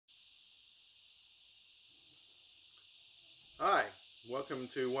Hi, welcome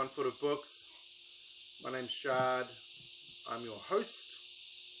to 1 Foot of Books. My name's Shard. I'm your host,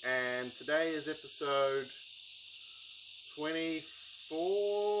 and today is episode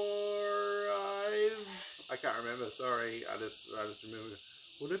 24. I can't remember. Sorry, I just remembered.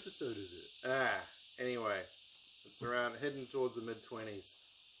 What episode is it? Anyway, it's around heading towards the mid-20s.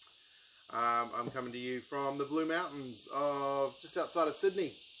 I'm coming to you from the Blue Mountains of just outside of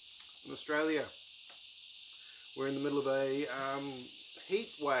Sydney, in Australia. We're in the middle of a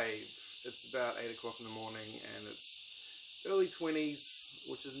heat wave. It's about 8 o'clock in the morning and it's early 20s,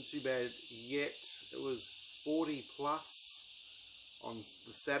 which isn't too bad yet. It was 40 plus on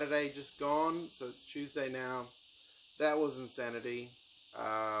the Saturday just gone, so it's Tuesday now. That was insanity.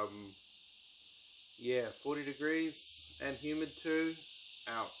 Yeah, 40 degrees and humid too.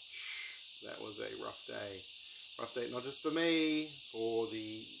 Ouch. That was a rough day. Rough day, not just for me, for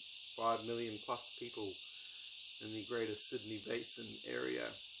the 5 million plus people in the greater Sydney Basin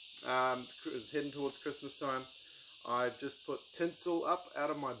area. It's heading towards Christmas time. I've just put tinsel up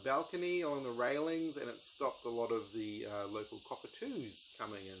out of my balcony along the railings, and it stopped a lot of the local cockatoos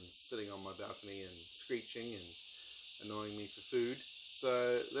coming and sitting on my balcony and screeching and annoying me for food.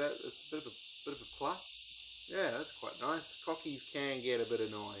 So it's a bit of a plus. Yeah, that's quite nice. Cockies can get a bit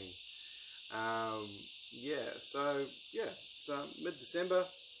annoying. So mid-December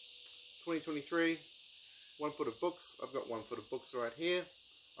 2023. 1 Foot of Books. I've got 1 Foot of Books right here.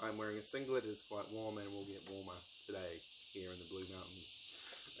 I'm wearing a singlet. It's quite warm and will get warmer today here in the Blue Mountains.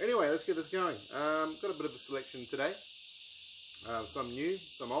 Anyway, let's get this going. Got a bit of a selection today. Some new,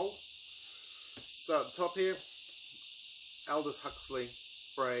 some old. Start at the top here. Aldous Huxley,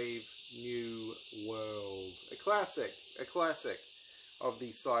 Brave New World. A classic of the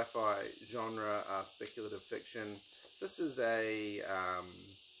sci-fi genre, speculative fiction. This is a...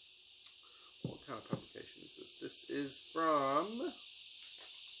 what kind of publication is this? This is from...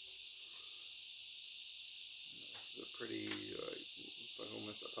 This is a pretty... looks like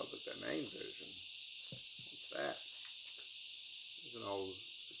almost a public domain version. What's that? There's an old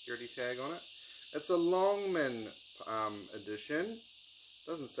security tag on it. It's a Longman edition.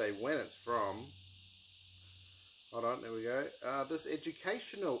 Doesn't say when it's from. Hold on, there we go. This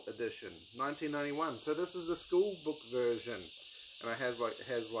educational edition, 1991. So this is the school book version. And it has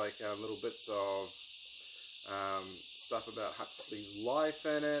little bits of stuff about Huxley's life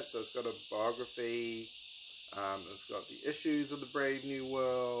in it. So it's got a biography. It's got the issues of the Brave New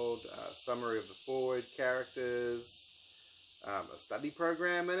World, a summary of the forward characters, a study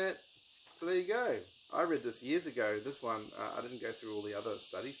program in it. So there you go. I read this years ago. This one, I didn't go through all the other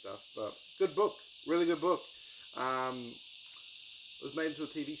study stuff, but good book, really good book. It was made into a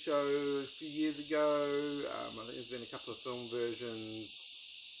TV show a few years ago. I think there's been a couple of film versions.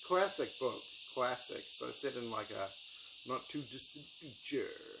 Classic book, classic. So set in like a not too distant future,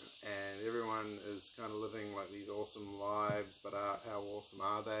 and everyone is kind of living like these awesome lives. But how awesome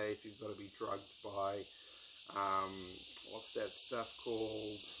are they if you've got to be drugged by what's that stuff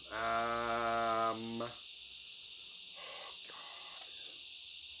called? Oh God,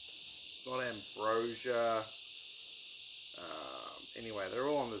 it's not ambrosia. Anyway, they're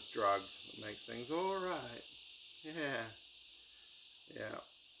all on this drug that makes things alright. Yeah.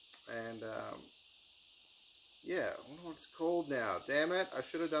 And, I wonder what it's called now. Damn it, I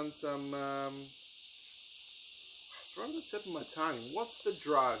should have done some, it's right on the tip of my tongue. What's the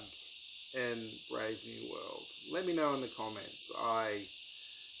drug in Brave New World? Let me know in the comments. I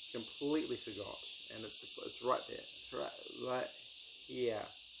completely forgot. And it's right there. It's right here.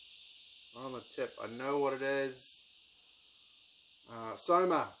 Right on the tip. I know what it is.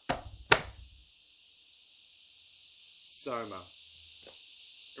 Soma.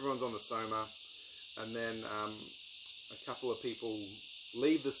 Everyone's on the Soma, and then a couple of people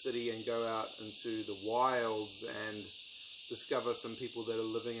leave the city and go out into the wilds and discover some people that are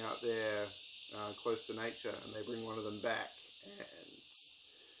living out there close to nature, and they bring one of them back, and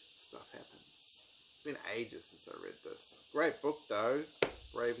stuff happens. It's been ages since I read this. Great book though,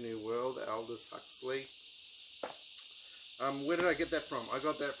 Brave New World, Aldous Huxley. Where did I get that from? I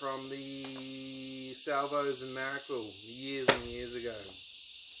got that from the Salvos in Marrickville years and years ago.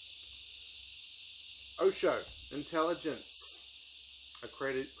 Osho, Intelligence, a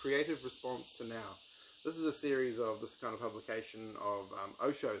creative response to now. This is a series of this kind of publication of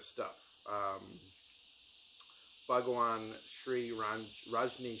Osho stuff. Bhagwan Sri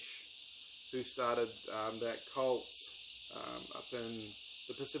Rajneesh, who started that cult up in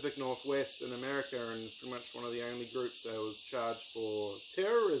the Pacific Northwest in America, and pretty much one of the only groups that was charged for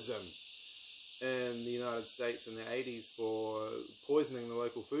terrorism in the United States in the 80s for poisoning the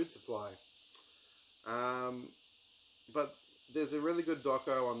local food supply. But there's a really good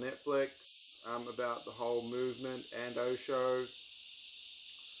doco on Netflix about the whole movement and Osho.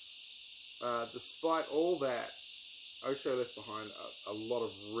 Despite all that, Osho left behind a lot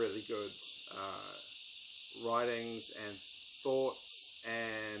of really good writings and thoughts,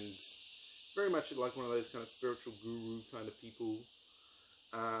 and very much like one of those kind of spiritual guru kind of people.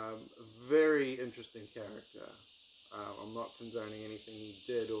 Very interesting character. I'm not condoning anything he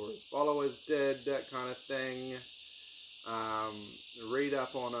did or his followers did, that kind of thing. Read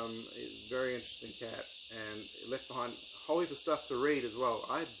up on him. Very interesting cat, and left behind a whole heap of stuff to read as well.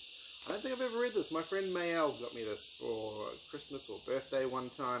 I don't think I've ever read this. My friend Meier got me this for Christmas or birthday one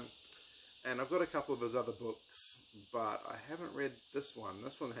time, and I've got a couple of his other books, but I haven't read this one.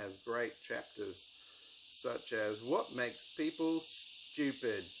 This one has great chapters, such as What Makes People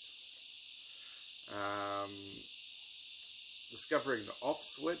Stupid, Discovering the Off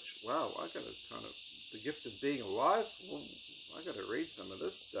Switch. Wow, I got a kind of The Gift of Being Alive. Well, I got to read some of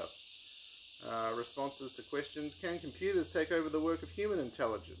this stuff. Responses to questions: Can computers take over the work of human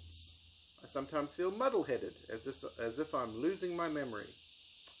intelligence? I sometimes feel muddle-headed, as if I'm losing my memory.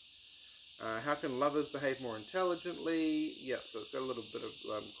 How can lovers behave more intelligently? Yeah, so it's got a little bit of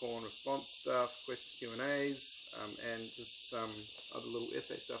call and response stuff, question Q&As, and just some other little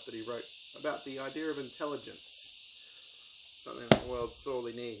essay stuff that he wrote about the idea of intelligence. Something the world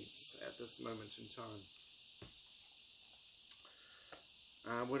sorely needs at this moment in time.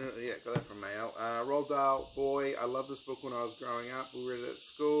 Got that from Meier. Roald Dahl, boy, I loved this book when I was growing up. We read it at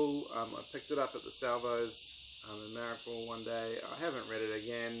school. I picked it up at the Salvos in Marrickville one day. I haven't read it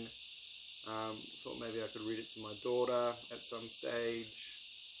again. Thought maybe I could read it to my daughter at some stage.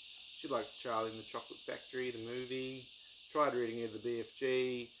 She likes Charlie and the Chocolate Factory, the movie. Tried reading it at the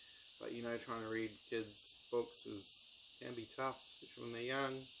BFG, but you know, trying to read kids' books can be tough, especially when they're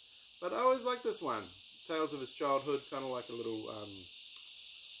young. But I always liked this one. Tales of his childhood, kind of like a little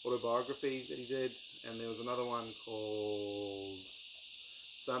autobiography that he did. And there was another one called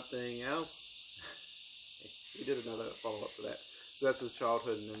something else. He did another follow-up to that. So that's his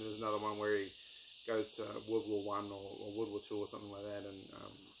childhood, and then there's another one where he goes to World War I or World War II or something like that, and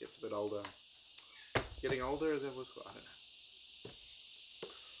gets a bit older. Getting older, is that what's called? I don't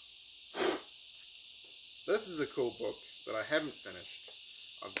know. This is a cool book that I haven't finished.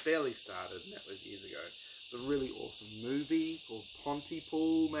 I've barely started, and that was years ago. It's a really awesome movie called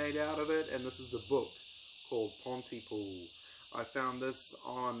Pontypool made out of it, and this is the book called Pontypool. I found this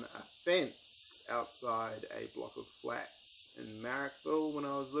on a fence outside a block of flats in Marrickville when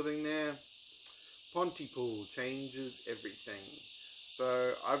I was living there. Pontypool changes everything.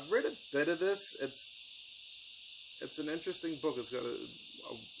 So I've read a bit of this. It's an interesting book. It's got a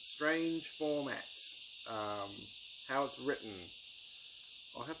strange format. How it's written.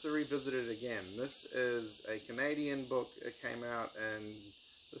 I'll have to revisit it again. This is a Canadian book. It came out, and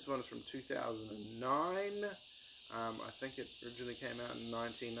this one is from 2009. I think it originally came out in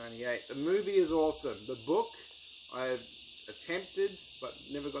 1998. The movie is awesome. The book, I attempted, but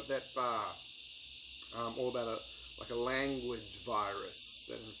never got that far. All about a language virus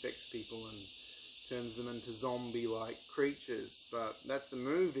that infects people and turns them into zombie-like creatures. But that's the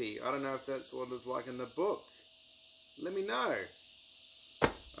movie. I don't know if that's what it's like in the book. Let me know.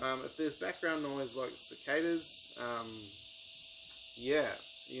 If there's background noise like cicadas, yeah.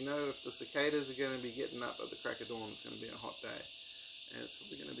 You know, if the cicadas are going to be getting up at the crack of dawn, it's going to be a hot day. And it's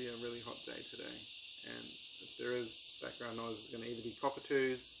probably going to be a really hot day today. And if there is background noise, it's going to either be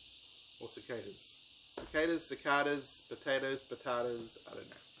cockatoos or cicadas. Cicadas, cicadas, potatoes, patatas, I don't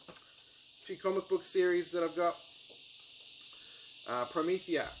know. A few comic book series that I've got.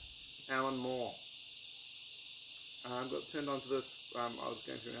 Promethea, Alan Moore. I got turned on to this. I was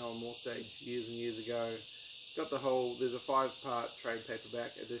going through an Alan Moore stage years and years ago. Got the whole, there's a 5-part trade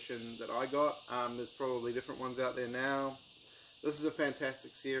paperback edition that I got. There's probably different ones out there now. This is a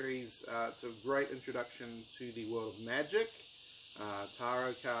fantastic series. It's a great introduction to the world of magic,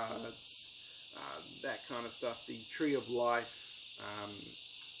 tarot cards, that kind of stuff. The Tree of Life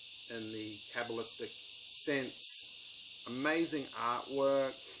in the Kabbalistic sense. Amazing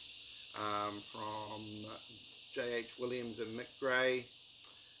artwork from J.H. Williams and Mick Gray.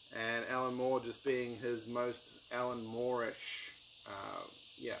 And Alan Moore just being his most Alan Moore-ish,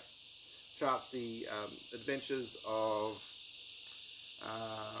 charts the adventures of,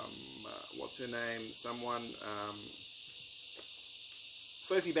 what's her name,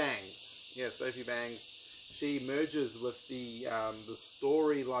 Sophie Bangs. Yeah, Sophie Bangs. She merges with the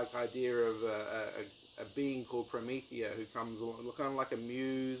story-like idea of a being called Promethea who comes along, kind of like a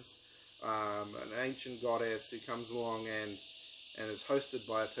muse, an ancient goddess who comes along and is hosted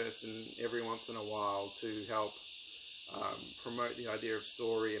by a person every once in a while to help promote the idea of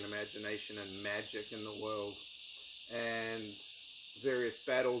story and imagination and magic in the world, and various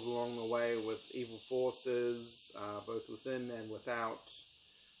battles along the way with evil forces, both within and without,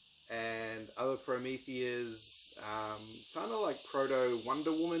 and other Prometheas, kind of like proto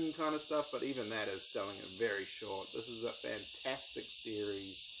Wonder Woman kind of stuff, but even that is selling it very short. This is a fantastic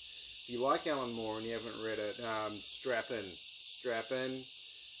series. If you like Alan Moore and you haven't read it, strap in,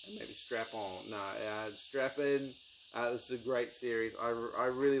 and maybe strap on. No, strap in. This is a great series. I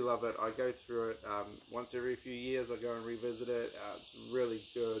really love it. I go through it once every few years. I go and revisit it. It's really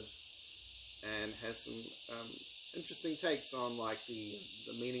good and has some interesting takes on like the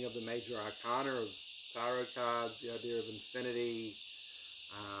meaning of the major arcana of tarot cards, the idea of infinity,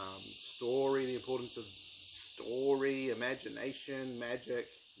 story, the importance of story, imagination, magic.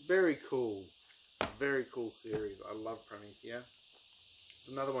 Very cool series. I love Promethea. It's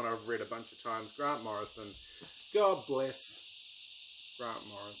another one I've read a bunch of times. Grant Morrison. God bless Grant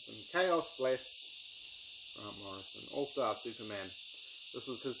Morrison. Chaos bless Grant Morrison. All-Star Superman. This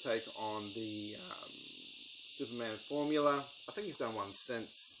was his take on the Superman formula. I think he's done one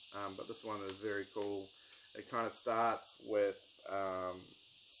since, but this one is very cool. It kind of starts with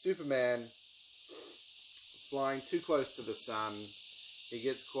Superman flying too close to the sun. He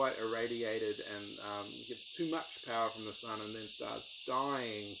gets quite irradiated and gets too much power from the sun, and then starts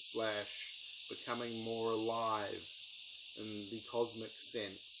dying / becoming more alive in the cosmic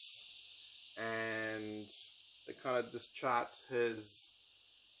sense. And it kind of just charts his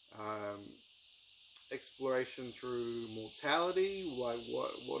exploration through mortality. Like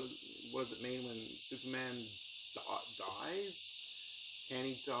what does it mean when Superman dies? Can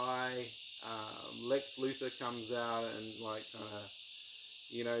he die? Lex Luthor comes out and like kind of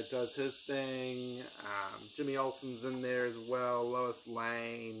does his thing. Jimmy Olsen's in there as well. Lois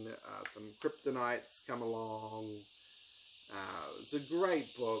Lane. Some Kryptonites come along. It's a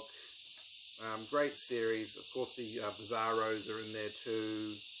great book. Great series. Of course, the Bizarros are in there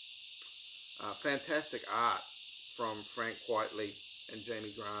too. Fantastic art from Frank Whiteley and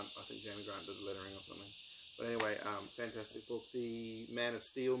Jamie Grant. I think Jamie Grant did the lettering or something. But anyway, fantastic book. The Man of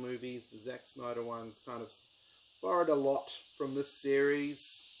Steel movies, the Zack Snyder ones, kind of borrowed a lot from this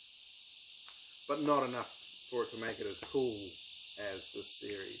series, but not enough for it to make it as cool as this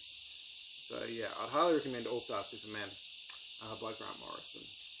series. So yeah, I'd highly recommend All-Star Superman by Grant Morrison.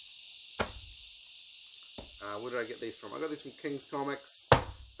 Where did I get these from? I got these from King's Comics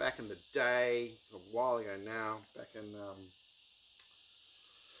back in the day, a while ago now, back in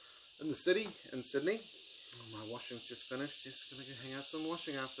the city, in Sydney. My washing's just finished. Just gonna go hang out some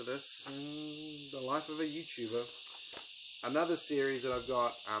washing after this. The life of a YouTuber. Another series that I've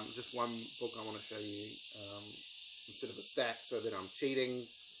got, just one book I want to show you instead of a stack so that I'm cheating.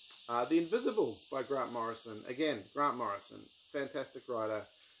 The Invisibles by Grant Morrison. Again, Grant Morrison, fantastic writer,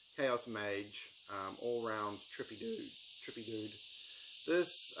 chaos mage, all-round trippy dude.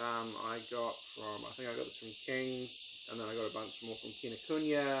 This I got from, I think I got this from King's, and then I got a bunch more from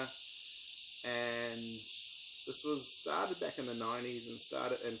Kinokuniya, and this was started back in the 90s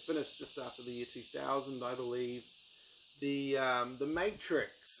and finished just after the year 2000, I believe. The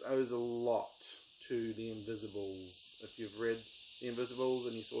Matrix owes a lot to the Invisibles. If you've read the Invisibles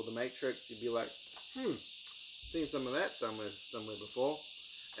and you saw the Matrix, you'd be like, seen some of that somewhere before.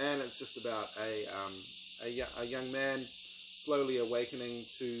 And it's just about a young man slowly awakening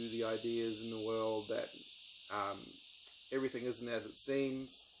to the ideas in the world that everything isn't as it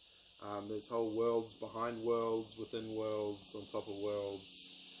seems. There's whole worlds behind worlds, within worlds, on top of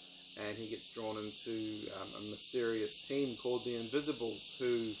worlds. And he gets drawn into a mysterious team called the Invisibles,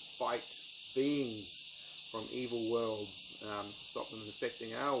 who fight beings from evil worlds to stop them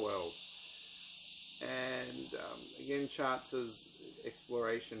affecting our world. And again, charts his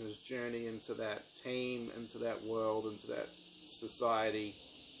exploration, his journey into that team, into that world, into that society.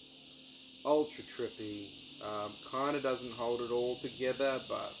 Ultra trippy. Kind of doesn't hold it all together,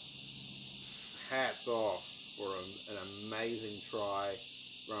 but hats off for an amazing try,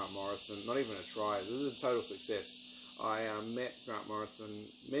 Grant Morrison. Not even a try, this is a total success. I met Grant Morrison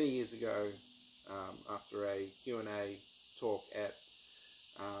many years ago after a Q&A talk at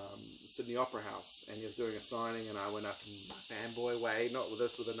Sydney Opera House, and he was doing a signing, and I went up in my fanboy way, not with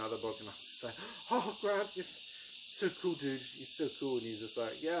this, with another book, and I was just like, oh Grant, you're so cool dude, you're so cool. And he's just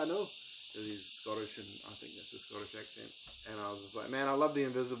like, yeah, I know. He's Scottish, and I think that's a Scottish accent. And I was just like, man, I love the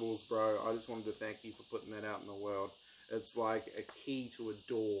Invisibles, bro. I just wanted to thank you for putting that out in the world. It's like a key to a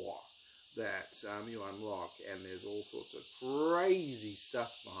door that you unlock, and there's all sorts of crazy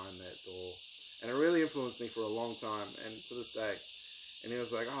stuff behind that door. And it really influenced me for a long time, and to this day. And he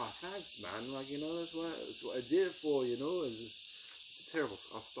was like, "Oh, thanks, man. Like, that's what I did it for, It's a terrible.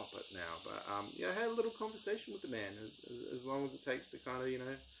 I'll stop it now." But yeah, I had a little conversation with the man, as long as it takes to kind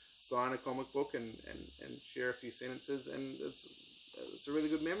of sign a comic book and share a few sentences, and it's a really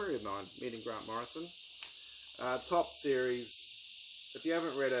good memory of mine meeting Grant Morrison. Top series. If you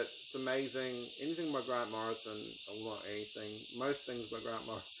haven't read it, it's amazing. Anything by Grant Morrison, or not anything, most things by Grant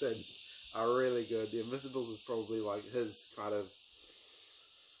Morrison are really good. The Invisibles is probably like his kind of,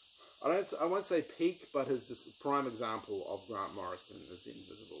 I won't say peak, but his just prime example of Grant Morrison is The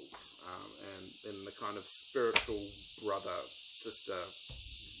Invisibles, and the kind of spiritual brother, sister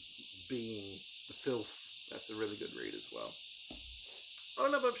being, the filth. That's a really good read as well. I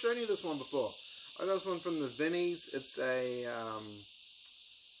don't know if I've shown you this one before. I got this one from the Vinnies. It's a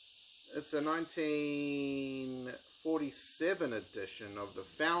 1947 edition of The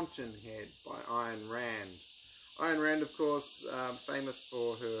Fountainhead by Ayn Rand. Ayn Rand, of course, famous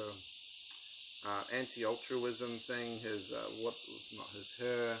for her anti-altruism thing,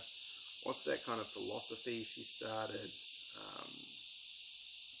 what's that kind of philosophy she started?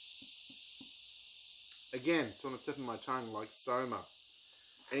 Again, it's on the tip of my tongue, like Soma.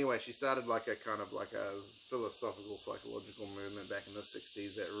 Anyway, she started like a philosophical, psychological movement back in the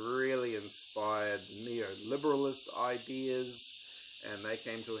 60s that really inspired neoliberalist ideas, and they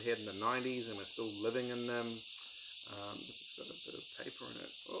came to a head in the 90s, and we're still living in them. This has got a bit of paper in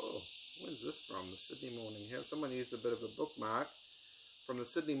it. Oh, where's this from? The Sydney Morning Herald. Someone used a bit of a bookmark from the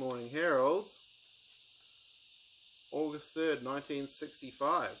Sydney Morning Herald. August 3rd,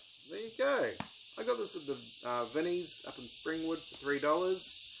 1965. There you go. I got this at the Vinnies up in Springwood for $3. It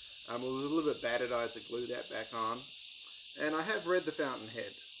was a little bit battered. I had to glue that back on. And I have read The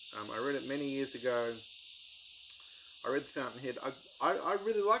Fountainhead. I read it many years ago. I read The Fountainhead. I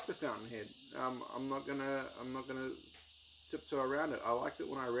really like The Fountainhead. I'm not gonna tiptoe around it. I liked it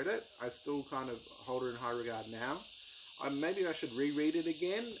when I read it. I still kind of hold it in high regard now. Maybe I should reread it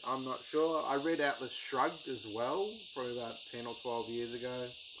again. I'm not sure. I read Atlas Shrugged as well, probably about 10 or 12 years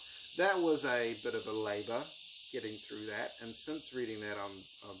ago. That was a bit of a labour getting through that, and since reading that,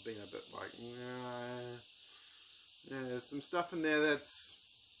 I've been a bit like, there's some stuff in there that's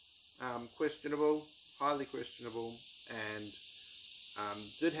questionable, highly questionable, and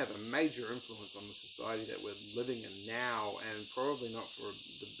did have a major influence on the society that we're living in now, and probably not for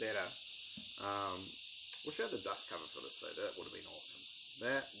the better. We'll show the dust cover for this though. That would have been awesome.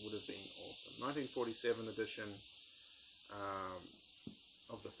 That would have been awesome. 1947 edition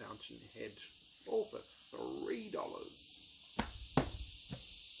of The Fountainhead, all for $3.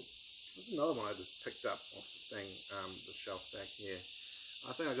 There's another one I just picked up off the thing, the shelf back here.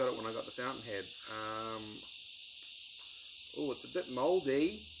 I think I got it when I got The Fountainhead. Oh, it's a bit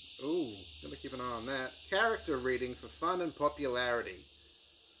mouldy. Oh, gotta keep an eye on that. Character Reading for Fun and Popularity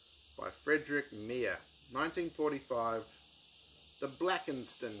by Frederick Meier, 1945. The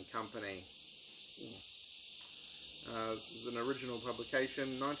Blackenston Company. This is an original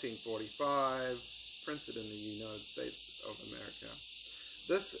publication, 1945, printed in the United States of America.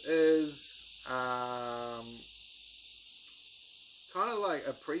 This is kind of like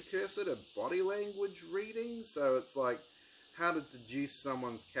a precursor to body language reading. So it's like how to deduce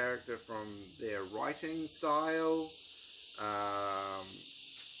someone's character from their writing style.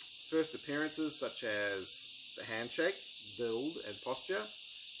 First appearances such as the handshake, build and posture,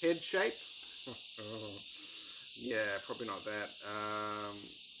 head shape. Yeah, probably not that.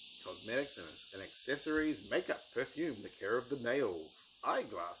 Cosmetics and accessories, makeup, perfume, the care of the nails,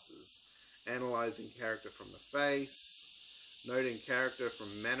 eyeglasses, analyzing character from the face, noting character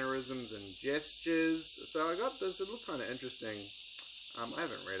from mannerisms and gestures. So I got this. It looked kind of interesting. I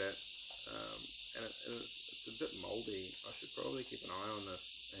haven't read it, and it's a bit moldy. I should probably keep an eye on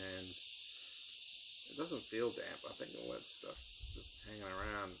this. And it doesn't feel damp. I think all that stuff just hanging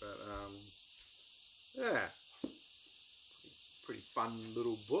around. But yeah. Pretty fun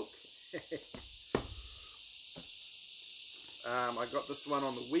little book. I got this one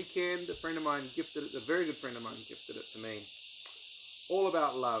on the weekend. A friend of mine gifted it, a very good friend of mine gifted it to me. All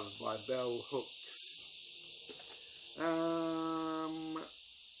About Love by Bell Hooks.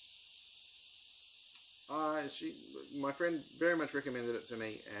 My friend very much recommended it to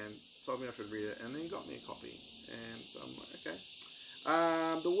me and told me I should read it, and then got me a copy. And so I'm like, okay.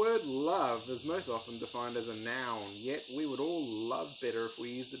 The word love is most often defined as a noun, yet we would all love better if we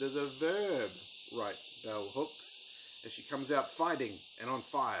used it as a verb, writes Bell Hooks, as she comes out fighting and on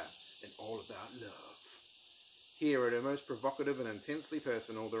fire and all about love. Here, at her most provocative and intensely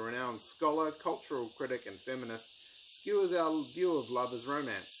personal, the renowned scholar, cultural critic, and feminist skewers our view of love as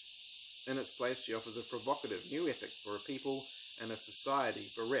romance. In its place, she offers a provocative new ethic for a people and a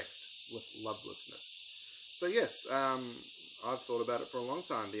society bereft with lovelessness. So yes, I've thought about it for a long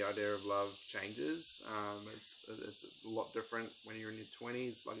time. The idea of love changes. It's a lot different when you're in your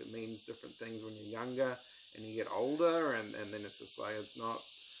 20s. Like, it means different things when you're younger and you get older, and then it's just like, it's not,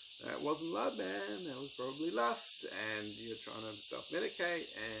 that wasn't love, man, that was probably lust, and you're trying to self-medicate,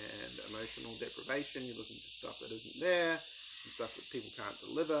 and emotional deprivation, you're looking for stuff that isn't there, and stuff that people can't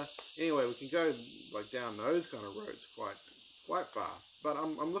deliver. Anyway, we can go like down those kind of roads quite far, but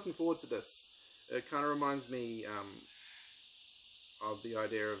I'm looking forward to this. It kind of reminds me of the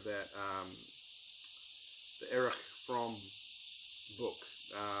idea of that the Erich Fromm book.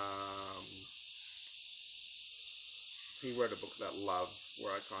 He wrote a book about love,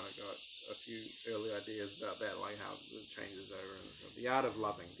 where I kind of got a few early ideas about that, like how it changes over, and the art of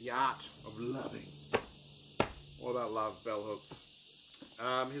loving. The art of loving. All about love, bell hooks.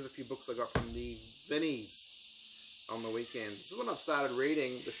 Here's a few books I got from the Vinnies on the weekend. This is one I've started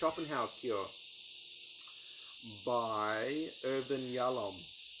reading, The Schopenhauer Cure, by Irvin Yalom,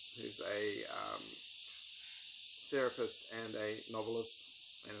 who's a therapist and a novelist,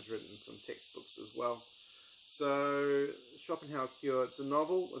 and has written some textbooks as well. So, Schopenhauer Cure, it's a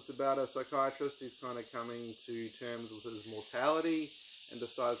novel. It's about a psychiatrist who's kind of coming to terms with his mortality and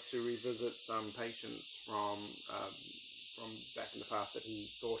decides to revisit some patients from back in the past that he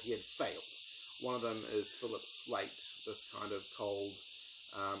thought he had failed. One of them is Philip Slate, this kind of cold,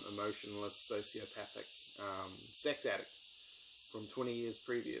 emotionless, sociopathic sex addict from 20 years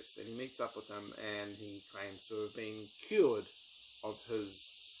previous. And he meets up with him, and he claims to have been cured of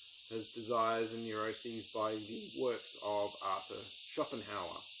his desires and neuroses by the works of Arthur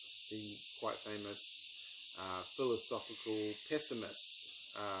Schopenhauer, the quite famous philosophical pessimist.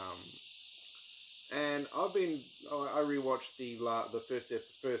 And I rewatched the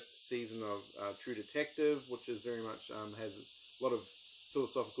first season of True Detective, which is very much has a lot of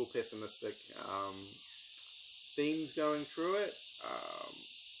philosophical pessimistic themes going through it.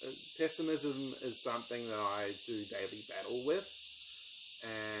 Pessimism is something that I do daily battle with.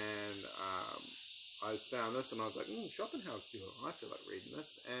 And I found this, and I was like, Schopenhauer Cure, I feel like reading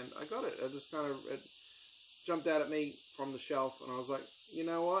this, and I got it. It jumped out at me from the shelf, and I was like, you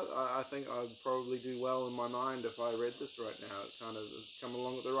know what, I think I'd probably do well in my mind if I read this right now. It kind of has come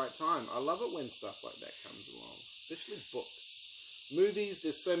along at the right time. I love it when stuff like that comes along, especially books. Movies,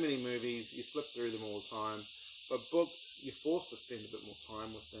 there's so many movies, you flip through them all the time. But books, you're forced to spend a bit more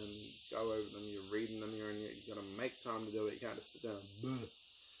time with them, go over them, you're reading them, you've got to make time to do it, you can't just sit down and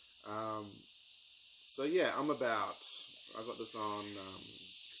so yeah, I got this on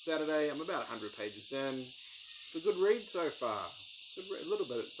Saturday, I'm about 100 pages in. It's a good read so far. A little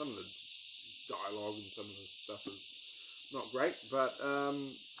bit, some of the dialogue and some of the stuff is not great, but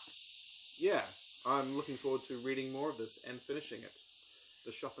yeah, I'm looking forward to reading more of this and finishing it.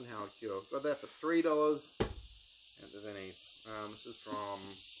 The Schopenhauer Cure. Got that for $3. At the Vinnies. This is from,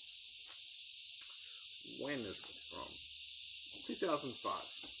 when is this from? 2005.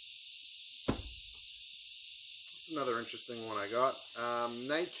 This is another interesting one I got.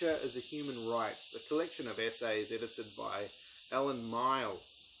 Nature is a Human Right. It's a collection of essays edited by Alan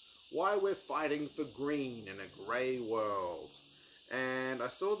Miles. Why We're Fighting for Green in a Grey World. And I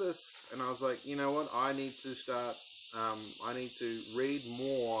saw this and I was like, you know what, I need to read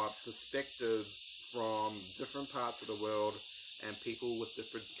more perspectives from different parts of the world and people with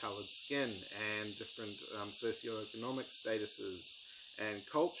different coloured skin and different socioeconomic statuses and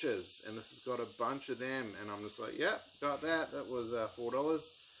cultures, and this has got a bunch of them, and I'm just like, yeah, got that. That was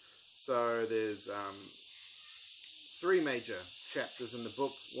 $4. So there's 3 major chapters in the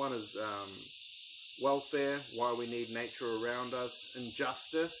book. One is welfare, why we need nature around us;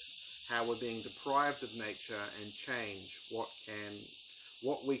 injustice, how we're being deprived of nature; and change, what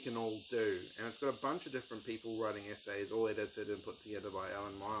we can all do. And it's got a bunch of different people writing essays, all edited and put together by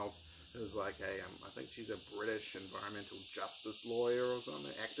Alan Miles, who's like I think she's a British environmental justice lawyer or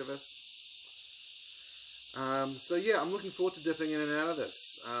something, activist. So yeah, I'm looking forward to dipping in and out of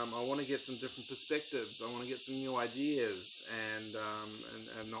this. I want to get some different perspectives. I want to get some new ideas, and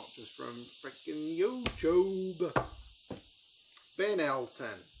not just from freaking YouTube. Ben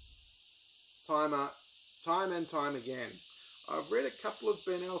Elton. Time and time again. I've read a couple of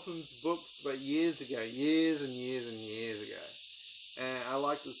Ben Elton's books, but years and years ago. And I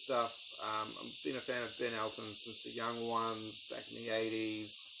like this stuff. I've been a fan of Ben Elton since the young ones, back in the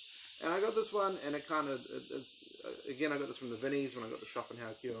 80s. And I got this one, and it kind of, again, I got this from the Vinnies when I got the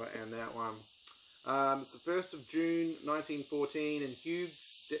Schopenhauer Cure and that one. It's the 1st of June, 1914, and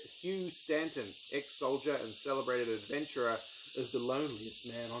Hugh Stanton, ex-soldier and celebrated adventurer, is the loneliest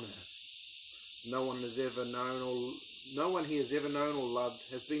man on earth. No one has ever known or no one he has ever known or loved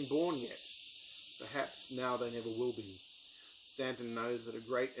has been born yet. Perhaps now they never will be. Stanton knows that a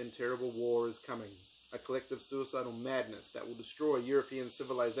great and terrible war is coming, a collective suicidal madness that will destroy European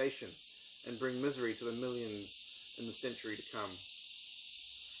civilization and bring misery to the millions in the century to come.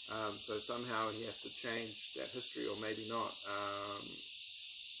 So somehow he has to change that history, or maybe not.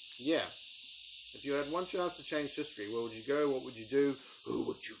 Yeah. If you had one chance to change history, where would you go? What would you do? Who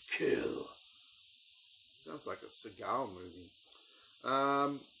would you kill? Sounds like a Seagal movie.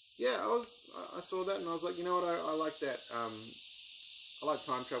 Yeah, I saw that and I was like, you know what? I like that. I like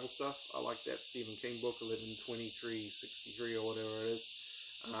time travel stuff. I like that Stephen King book, 11/23/63 or whatever it is.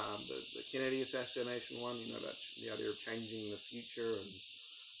 The Kennedy assassination one, you know, about the idea of changing the future and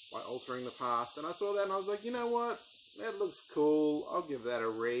by altering the past. And I saw that and I was like, you know what? That looks cool. I'll give that a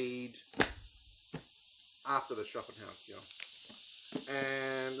read after the Schopenhauer Cure.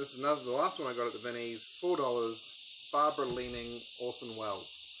 And this is the last one I got at the Vinnies, $4, Barbara Leeming, Orson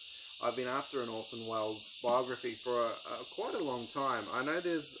Welles. I've been after an Orson Welles biography for quite a long time. I know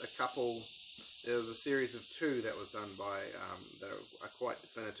there's a couple, there was a series of 2 that was done by, that are quite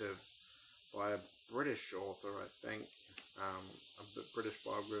definitive, by a British author, I think, a British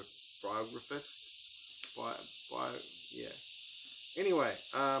biographist, yeah. Anyway,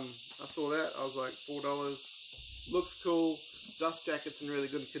 I saw that, I was like, $4, looks cool, dust jacket's in really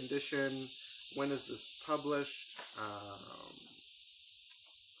good condition. When is this published?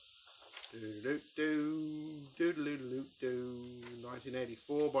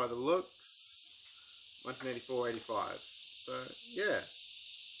 1984 by the looks, 1984-85. So yeah,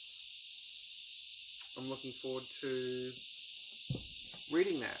 I'm looking forward to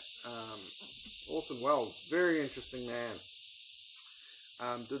reading that. Orson Welles, very interesting man.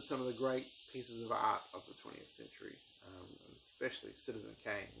 Did some of the great pieces of art of the 20th century, especially Citizen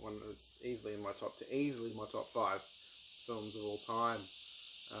Kane, one that's easily in my top 5 films of all time.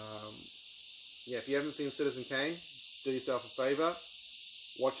 Yeah, if you haven't seen Citizen Kane, do yourself a favour,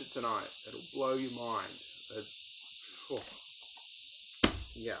 watch it tonight. It'll blow your mind. It's,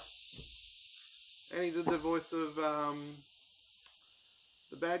 yeah. And he did the voice of the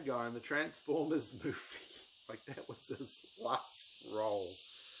bad guy in the Transformers movie. Like, that was his last role.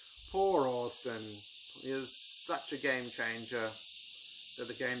 Poor Orson. He is such a game changer that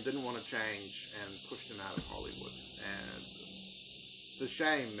the game didn't want to change and pushed him out of Hollywood. And it's a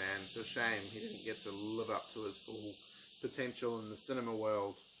shame, man. It's a shame he didn't get to live up to his full potential in the cinema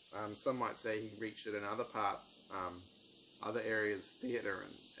world. Some might say he reached it in other parts, other areas, theatre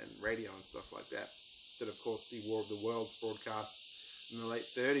and radio and stuff like that. Did, of course, the War of the Worlds broadcast in the late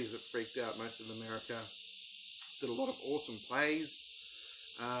 30s. It freaked out most of America. Did a lot of awesome plays.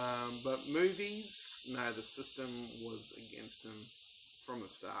 But movies, no, the system was against him from the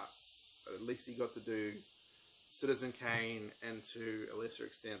start. But at least he got to do Citizen Kane and, to a lesser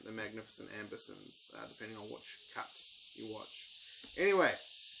extent, The Magnificent Ambersons, depending on which cut you watch. Anyway,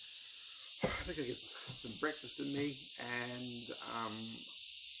 I think I get some breakfast in me and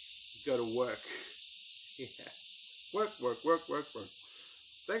go to work. Yeah. Work.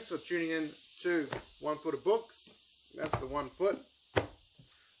 Thanks for tuning in to One Foot of Books. That's the 1 foot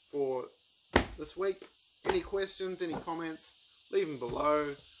for this week. Any questions, any comments, leave them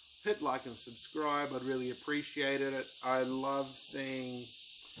below. Hit like and subscribe. I'd really appreciate it. I love seeing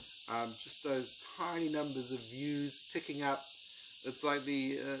just those tiny numbers of views ticking up. It's like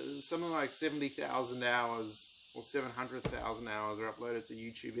something like 70,000 hours or 700,000 hours are uploaded to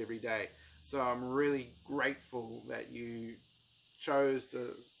YouTube every day. So I'm really grateful that you chose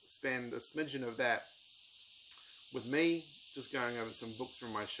to spend a smidgen of that with me, just going over some books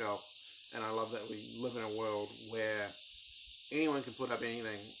from my shelf. And I love that we live in a world where anyone can put up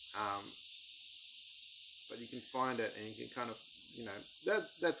anything, but you can find it and you can kind of, you know,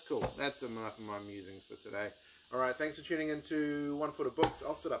 that's cool. That's enough of my musings for today. All right, thanks for tuning in to 1 Foot of Books.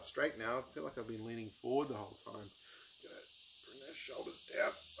 I'll sit up straight now. I feel like I've been leaning forward the whole time. Bring those shoulders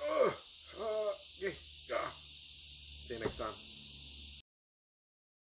down. Yeah. See you next time.